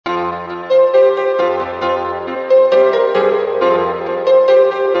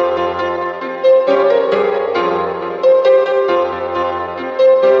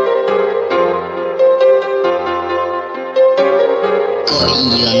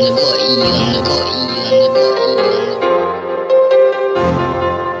This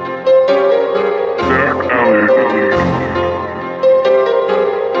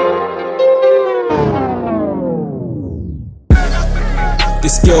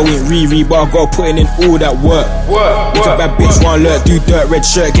girl ain't Riri, but I got putting in all that work. Make a bad bitch want lurk, do dirt, red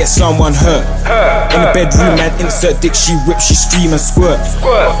shirt, get someone hurt. In the bedroom, man, insert dick, she whip, she scream and squirt.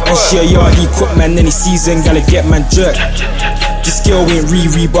 And she a yardie cook, man, any season, gotta get man jerk. This girl ain't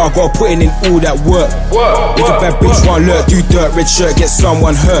Riri, but I got putting in all that work. Make a bad bitch want lurk, do dirt, red shirt, get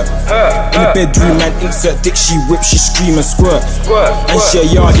someone hurt. In the bedroom, man, insert dick, she whip, she scream and squirt. And she a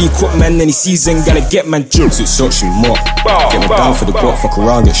yardie cook, man, any season, gotta get man jerk. Six shots, she mock. Get me down for the guap, fuck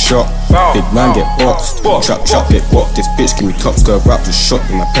around, get shot. Big man get boxed. Trap, get bopped. This bitch give me tops, girl rap just shot.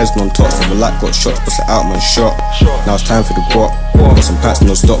 With my pez on top, so the light got shots, bust it out, man, shot. Now it's time for the guap. Got some packs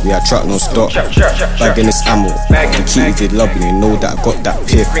no stop, we had track no stop. Bagging this ammo, the kitties did love me, they know that I got that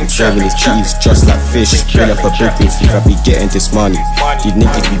piff. I'm serving these kitties just like fish. Fill up a big thing, I be getting this money. These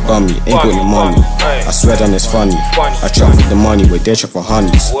niggas be bummy, ain't got no money. I swear down it's funny. I trap for the money, where they trap for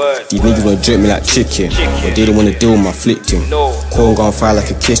honeys. These niggas wanna jerk me like chicken, but they don't wanna deal with my flipping. Corn gon' fire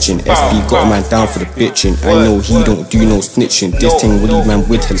like a kitchen. SB got a man down for the bitching. I know he don't do no snitching. This thing will leave man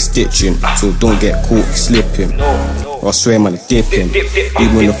with hell stitching. So don't get caught slipping. Or I swear man, I dip him.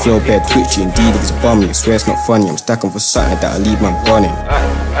 Even when the floor bed twitching. Indeed it's bummy, I swear it's not funny. I'm stacking for something that I leave man running.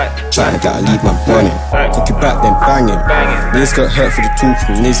 Something that I leave man running. Cook it back then banging. Niggas get hurt for the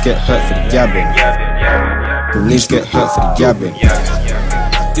talking, niggas get hurt for the gabbing. Niggas get hurt for the gabbing.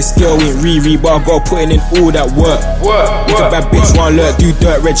 This girl ain't Riri, but I got putting in all that work. Make a bad bitch want lurk, do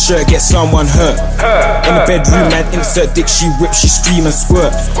dirt, red shirt, get someone hurt. In the bedroom, man, insert dick, she whip, she scream and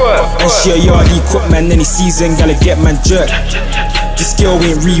squirt. And she a yardie cook, man, any season, gotta get man jerk. This girl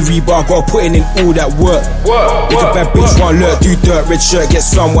ain't Riri, but I got putting in all that work. Make a bad bitch want lurk, do dirt, red shirt, get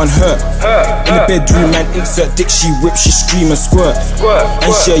someone hurt. In the bedroom, man, insert dick, she whip, she scream and squirt.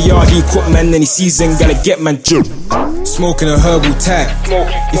 And she a yardie cook, man, any season, gotta get man jerk. Smoking a herbal tag.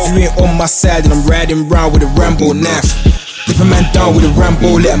 If you ain't on my side, then I'm riding round with a Rambo knife. Dip a man down with a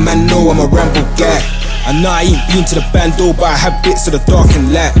Rambo, let a man know I'm a Rambo guy. I know I ain't been to the bando, but I had bits of the dark and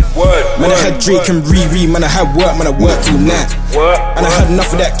light. Man, I had Drake and Riri, man, I had work, man, I worked all night. And I had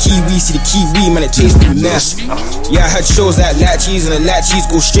enough of that Kiwi, see the Kiwi, man, it chased me nasty. Yeah, I had shows like Latchies, and the Latchies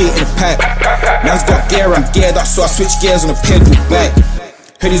go straight in the pipe. Man's got gear, I'm geared up, so I switch gears on a pedal bike.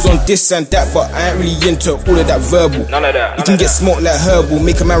 Heard he's on this and that, but I ain't really into all of that verbal. None of that. You can get smoked like herbal,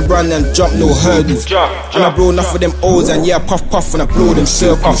 make a man run and jump, no hurdles. And I blow enough of them O's, and yeah, I puff when I blow them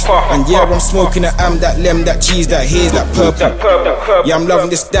circles. And yeah, I'm smoking that am, that lem, that cheese, that haze, that purple. Yeah, I'm loving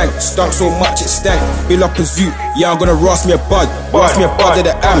this dank, stunk so much it stank. Bill up a zoo, yeah, I'm gonna roast me a bud. Roast me a bud of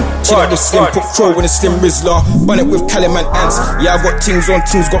the am. Chill up with Slim, put crow in a Slim Rizzler. Bun it with Callum and ants. Yeah, I got things on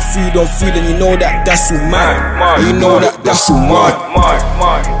things, got food on food, and you know that that's all mine. You know that that's all mine.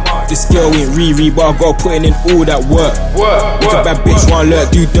 This girl ain't Riri, but I got putting in all that work. Make a bad bitch want lurk,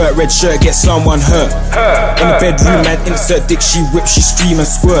 do dirt, red shirt, get someone hurt. In the bedroom, man, insert dick, she whip, she scream and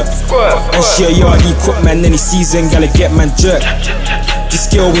squirt. And she a yardie cook, man, any season, gotta get man jerk. This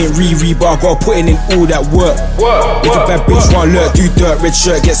girl ain't Riri, but I got putting in all that work. Make a bad bitch want lurk, do dirt, red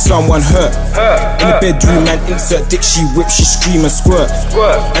shirt, get someone hurt. In the bedroom, man, insert dick, she whip, she scream and squirt.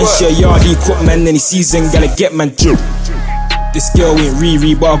 And she a yardie cook, man, any season, gotta get man jerk. This girl ain't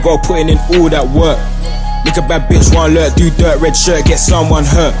Riri, but I got putting in all that work. Make a bad bitch want lurk, do dirt, red shirt, get someone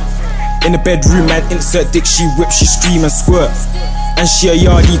hurt. In the bedroom, man, insert dick, she whip, she scream and squirt. And she a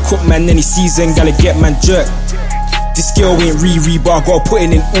yardie cook, man, any season, gotta get man jerk. This girl ain't Riri, but I got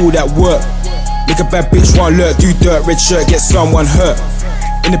putting in all that work. Make a bad bitch want lurk, do dirt, red shirt, get someone hurt.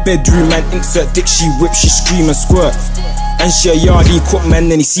 In the bedroom, man, insert dick, she whip, she scream and squirt. And she a yardie cook,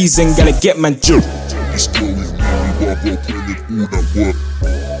 man, any season, gotta get man jerk. This girl ain't Riri, but I got putting in all that work.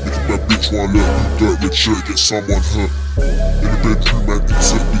 Make a bad bitch want lurk, do dirt, red shirt, get someone hurt. In the bedroom, man,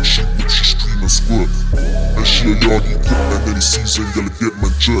 insert dick, she whip, she scream and squirt. And she a yardie cook, man, any season, gotta get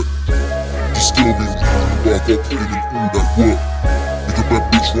man jerk. This girl ain't Riri, but I got putting in all that work. Make a bad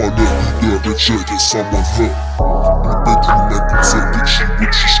bitch want lurk, do dirt, red shirt, get someone hurt. In the bedroom, man, insert dick, she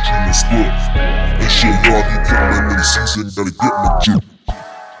whip, she scream and squirt. And she a yardie cook, man, any season, gotta get man jerk.